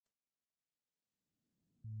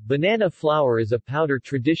Banana flour is a powder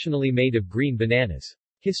traditionally made of green bananas.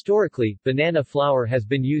 Historically, banana flour has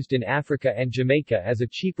been used in Africa and Jamaica as a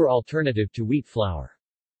cheaper alternative to wheat flour.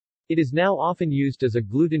 It is now often used as a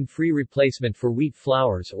gluten-free replacement for wheat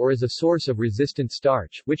flours or as a source of resistant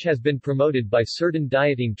starch, which has been promoted by certain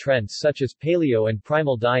dieting trends such as paleo and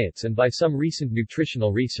primal diets and by some recent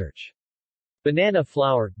nutritional research. Banana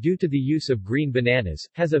flour, due to the use of green bananas,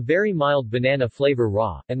 has a very mild banana flavor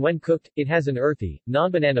raw, and when cooked, it has an earthy,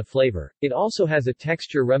 non-banana flavor. It also has a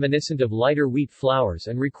texture reminiscent of lighter wheat flours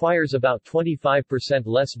and requires about 25%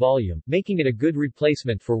 less volume, making it a good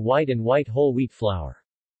replacement for white and white whole wheat flour.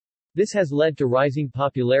 This has led to rising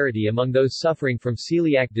popularity among those suffering from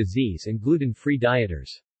celiac disease and gluten-free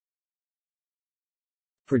dieters.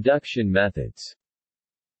 Production methods.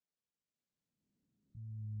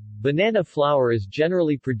 Banana flour is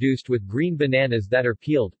generally produced with green bananas that are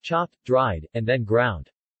peeled, chopped, dried, and then ground.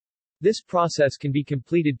 This process can be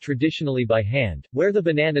completed traditionally by hand, where the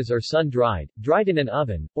bananas are sun-dried, dried in an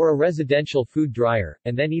oven, or a residential food dryer,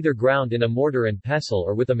 and then either ground in a mortar and pestle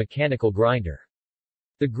or with a mechanical grinder.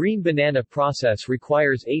 The green banana process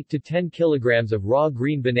requires 8 to 10 kilograms of raw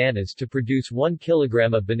green bananas to produce 1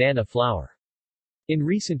 kilogram of banana flour. In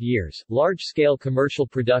recent years, large-scale commercial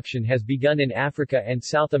production has begun in Africa and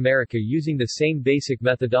South America using the same basic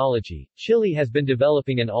methodology. Chile has been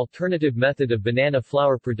developing an alternative method of banana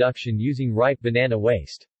flour production using ripe banana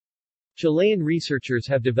waste. Chilean researchers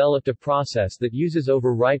have developed a process that uses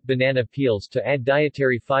overripe banana peels to add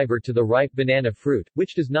dietary fiber to the ripe banana fruit,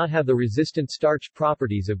 which does not have the resistant starch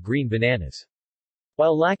properties of green bananas.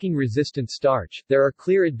 While lacking resistant starch, there are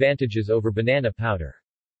clear advantages over banana powder.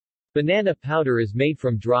 Banana powder is made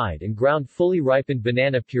from dried and ground fully ripened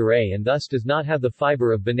banana puree and thus does not have the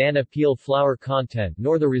fiber of banana peel flour content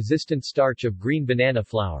nor the resistant starch of green banana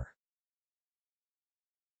flour.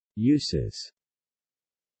 Uses.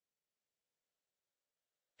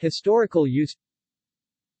 Historical use.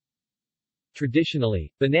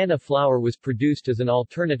 Traditionally, banana flour was produced as an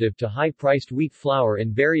alternative to high-priced wheat flour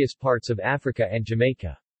in various parts of Africa and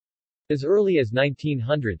Jamaica. As early as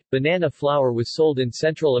 1900, banana flour was sold in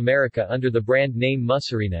Central America under the brand name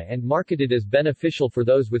Musarina and marketed as beneficial for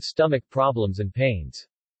those with stomach problems and pains.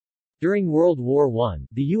 During World War I,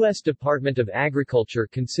 the U.S. Department of Agriculture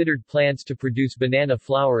considered plans to produce banana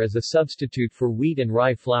flour as a substitute for wheat and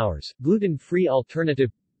rye flours, gluten-free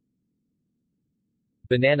alternative.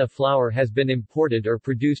 Banana flour has been imported or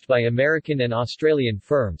produced by American and Australian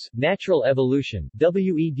firms, Natural Evolution,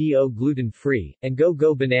 WEDO Gluten-Free, and Go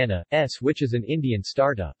Go Banana, which is an Indian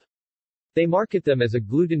startup. They market them as a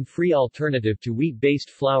gluten-free alternative to wheat-based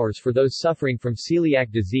flours for those suffering from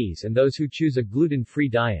celiac disease and those who choose a gluten-free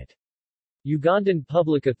diet. Ugandan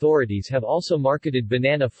public authorities have also marketed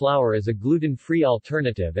banana flour as a gluten-free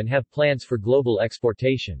alternative and have plans for global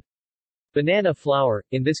exportation. Banana flour,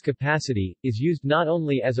 in this capacity, is used not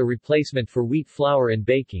only as a replacement for wheat flour in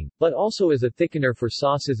baking, but also as a thickener for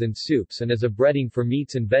sauces and soups and as a breading for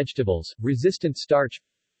meats and vegetables. Resistant starch.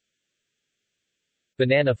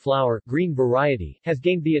 Banana flour, green variety, has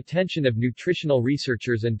gained the attention of nutritional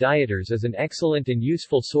researchers and dieters as an excellent and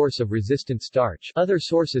useful source of resistant starch. Other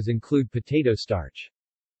sources include potato starch.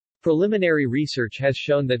 Preliminary research has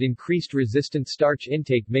shown that increased resistant starch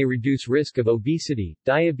intake may reduce risk of obesity,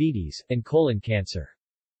 diabetes, and colon cancer.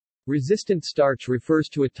 Resistant starch refers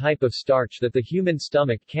to a type of starch that the human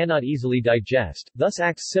stomach cannot easily digest, thus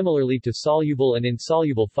acts similarly to soluble and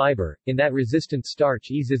insoluble fiber, in that resistant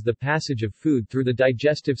starch eases the passage of food through the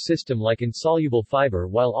digestive system like insoluble fiber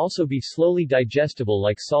while also be slowly digestible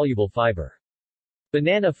like soluble fiber.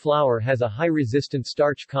 Banana flour has a high resistant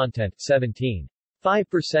starch content,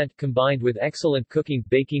 17.5%, combined with excellent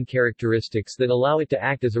baking characteristics that allow it to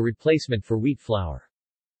act as a replacement for wheat flour.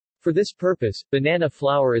 For this purpose, banana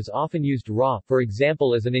flour is often used raw, for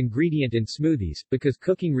example as an ingredient in smoothies, because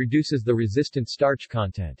cooking reduces the resistant starch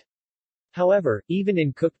content. However, even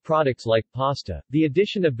in cooked products like pasta, the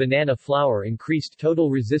addition of banana flour increased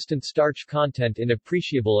total resistant starch content in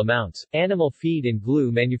appreciable amounts. Animal feed and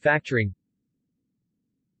glue manufacturing.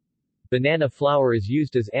 Banana flour is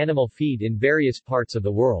used as animal feed in various parts of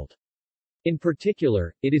the world. In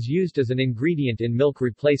particular, it is used as an ingredient in milk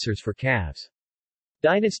replacers for calves.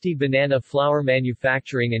 Dynasty Banana Flour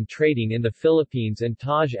Manufacturing and Trading in the Philippines and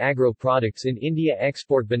Taj Agro Products in India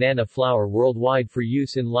export banana flour worldwide for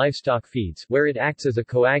use in livestock feeds, where it acts as a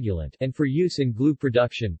coagulant, and for use in glue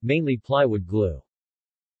production, mainly plywood glue.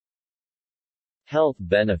 Health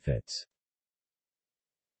benefits.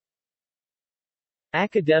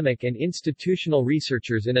 Academic and institutional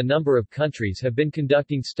researchers in a number of countries have been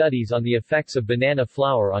conducting studies on the effects of banana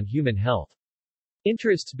flour on human health.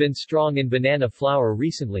 Interest's been strong in banana flour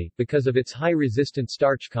recently, because of its high resistant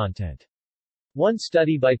starch content. One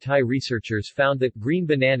study by Thai researchers found that green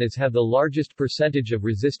bananas have the largest percentage of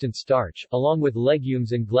resistant starch, along with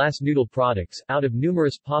legumes and glass noodle products, out of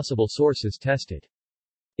numerous possible sources tested.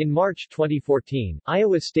 In March 2014,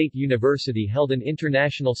 Iowa State University held an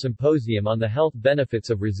international symposium on the health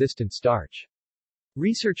benefits of resistant starch.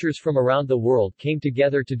 Researchers from around the world came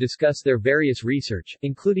together to discuss their various research,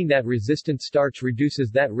 including that resistant starch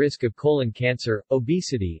reduces that risk of colon cancer,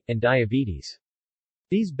 obesity, and diabetes.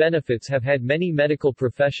 These benefits have had many medical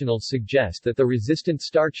professionals suggest that the resistant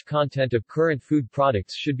starch content of current food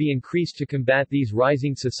products should be increased to combat these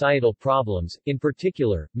rising societal problems. In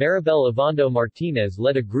particular, Maribel Ovando Martinez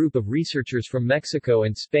led a group of researchers from Mexico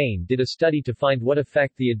and Spain did a study to find what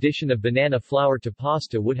effect the addition of banana flour to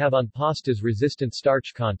pasta would have on pasta's resistant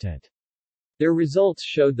starch content. Their results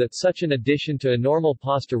showed that such an addition to a normal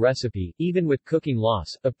pasta recipe, even with cooking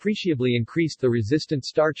loss, appreciably increased the resistant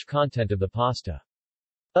starch content of the pasta.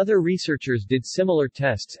 Other researchers did similar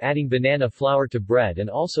tests adding banana flour to bread and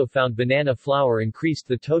also found banana flour increased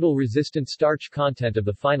the total resistant starch content of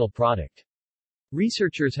the final product.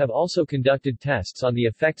 Researchers have also conducted tests on the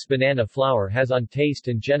effects banana flour has on taste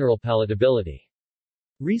and general palatability.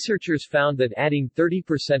 Researchers found that adding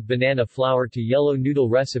 30% banana flour to yellow noodle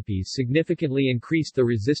recipes significantly increased the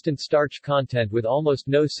resistant starch content with almost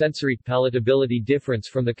no sensory palatability difference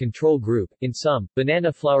from the control group. In sum,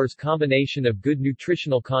 banana flour's combination of good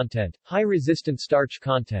nutritional content, high resistant starch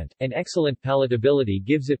content, and excellent palatability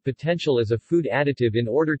gives it potential as a food additive in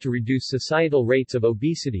order to reduce societal rates of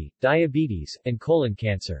obesity, diabetes, and colon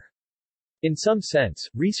cancer. In some sense,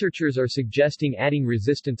 researchers are suggesting adding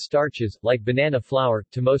resistant starches, like banana flour,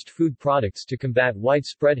 to most food products to combat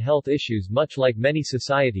widespread health issues much like many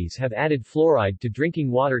societies have added fluoride to drinking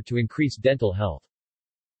water to increase dental health.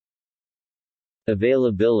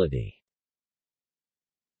 Availability.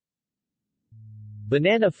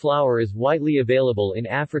 Banana flour is widely available in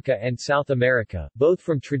Africa and South America, both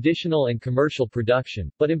from traditional and commercial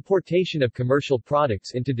production, but importation of commercial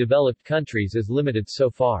products into developed countries is limited so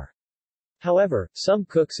far. However, some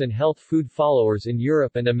cooks and health food followers in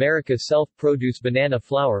Europe and America self-produce banana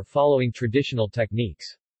flour following traditional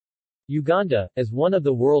techniques. Uganda, as one of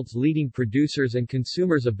the world's leading producers and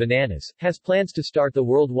consumers of bananas, has plans to start the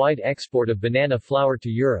worldwide export of banana flour to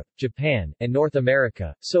Europe, Japan, and North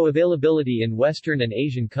America, so availability in Western and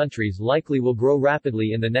Asian countries likely will grow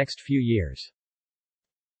rapidly in the next few years.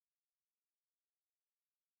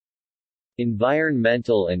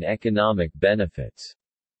 Environmental and economic benefits.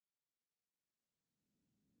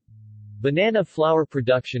 Banana flour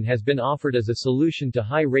production has been offered as a solution to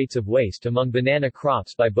high rates of waste among banana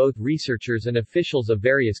crops by both researchers and officials of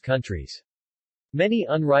various countries. Many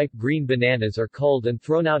unripe green bananas are culled and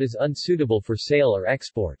thrown out as unsuitable for sale or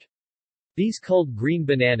export. These culled green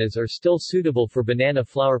bananas are still suitable for banana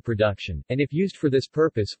flour production, and if used for this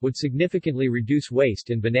purpose, would significantly reduce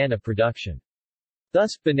waste in banana production.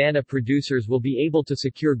 Thus, banana producers will be able to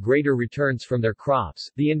secure greater returns from their crops,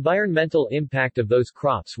 the environmental impact of those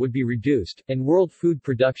crops would be reduced, and world food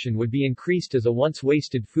production would be increased as a once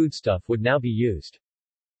wasted foodstuff would now be used.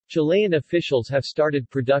 Chilean officials have started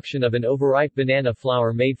production of an overripe banana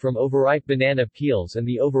flour made from overripe banana peels and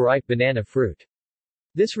the overripe banana fruit.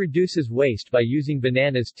 This reduces waste by using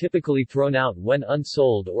bananas typically thrown out when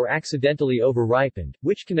unsold or accidentally overripened,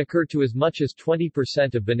 which can occur to as much as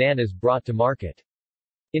 20% of bananas brought to market.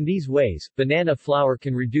 In these ways, banana flour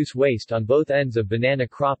can reduce waste on both ends of banana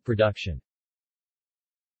crop production.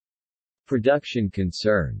 Production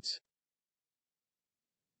concerns.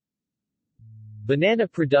 Banana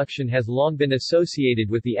production has long been associated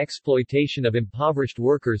with the exploitation of impoverished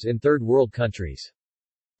workers in third world countries.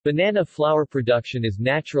 Banana flour production is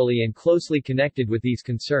naturally and closely connected with these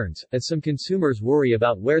concerns, as some consumers worry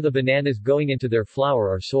about where the bananas going into their flour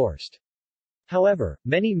are sourced. However,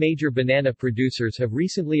 many major banana producers have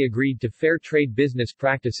recently agreed to fair trade business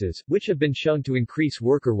practices, which have been shown to increase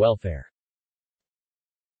worker welfare.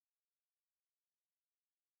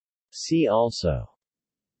 See also: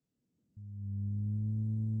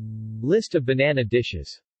 List of banana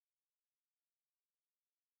dishes.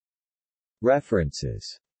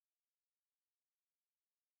 References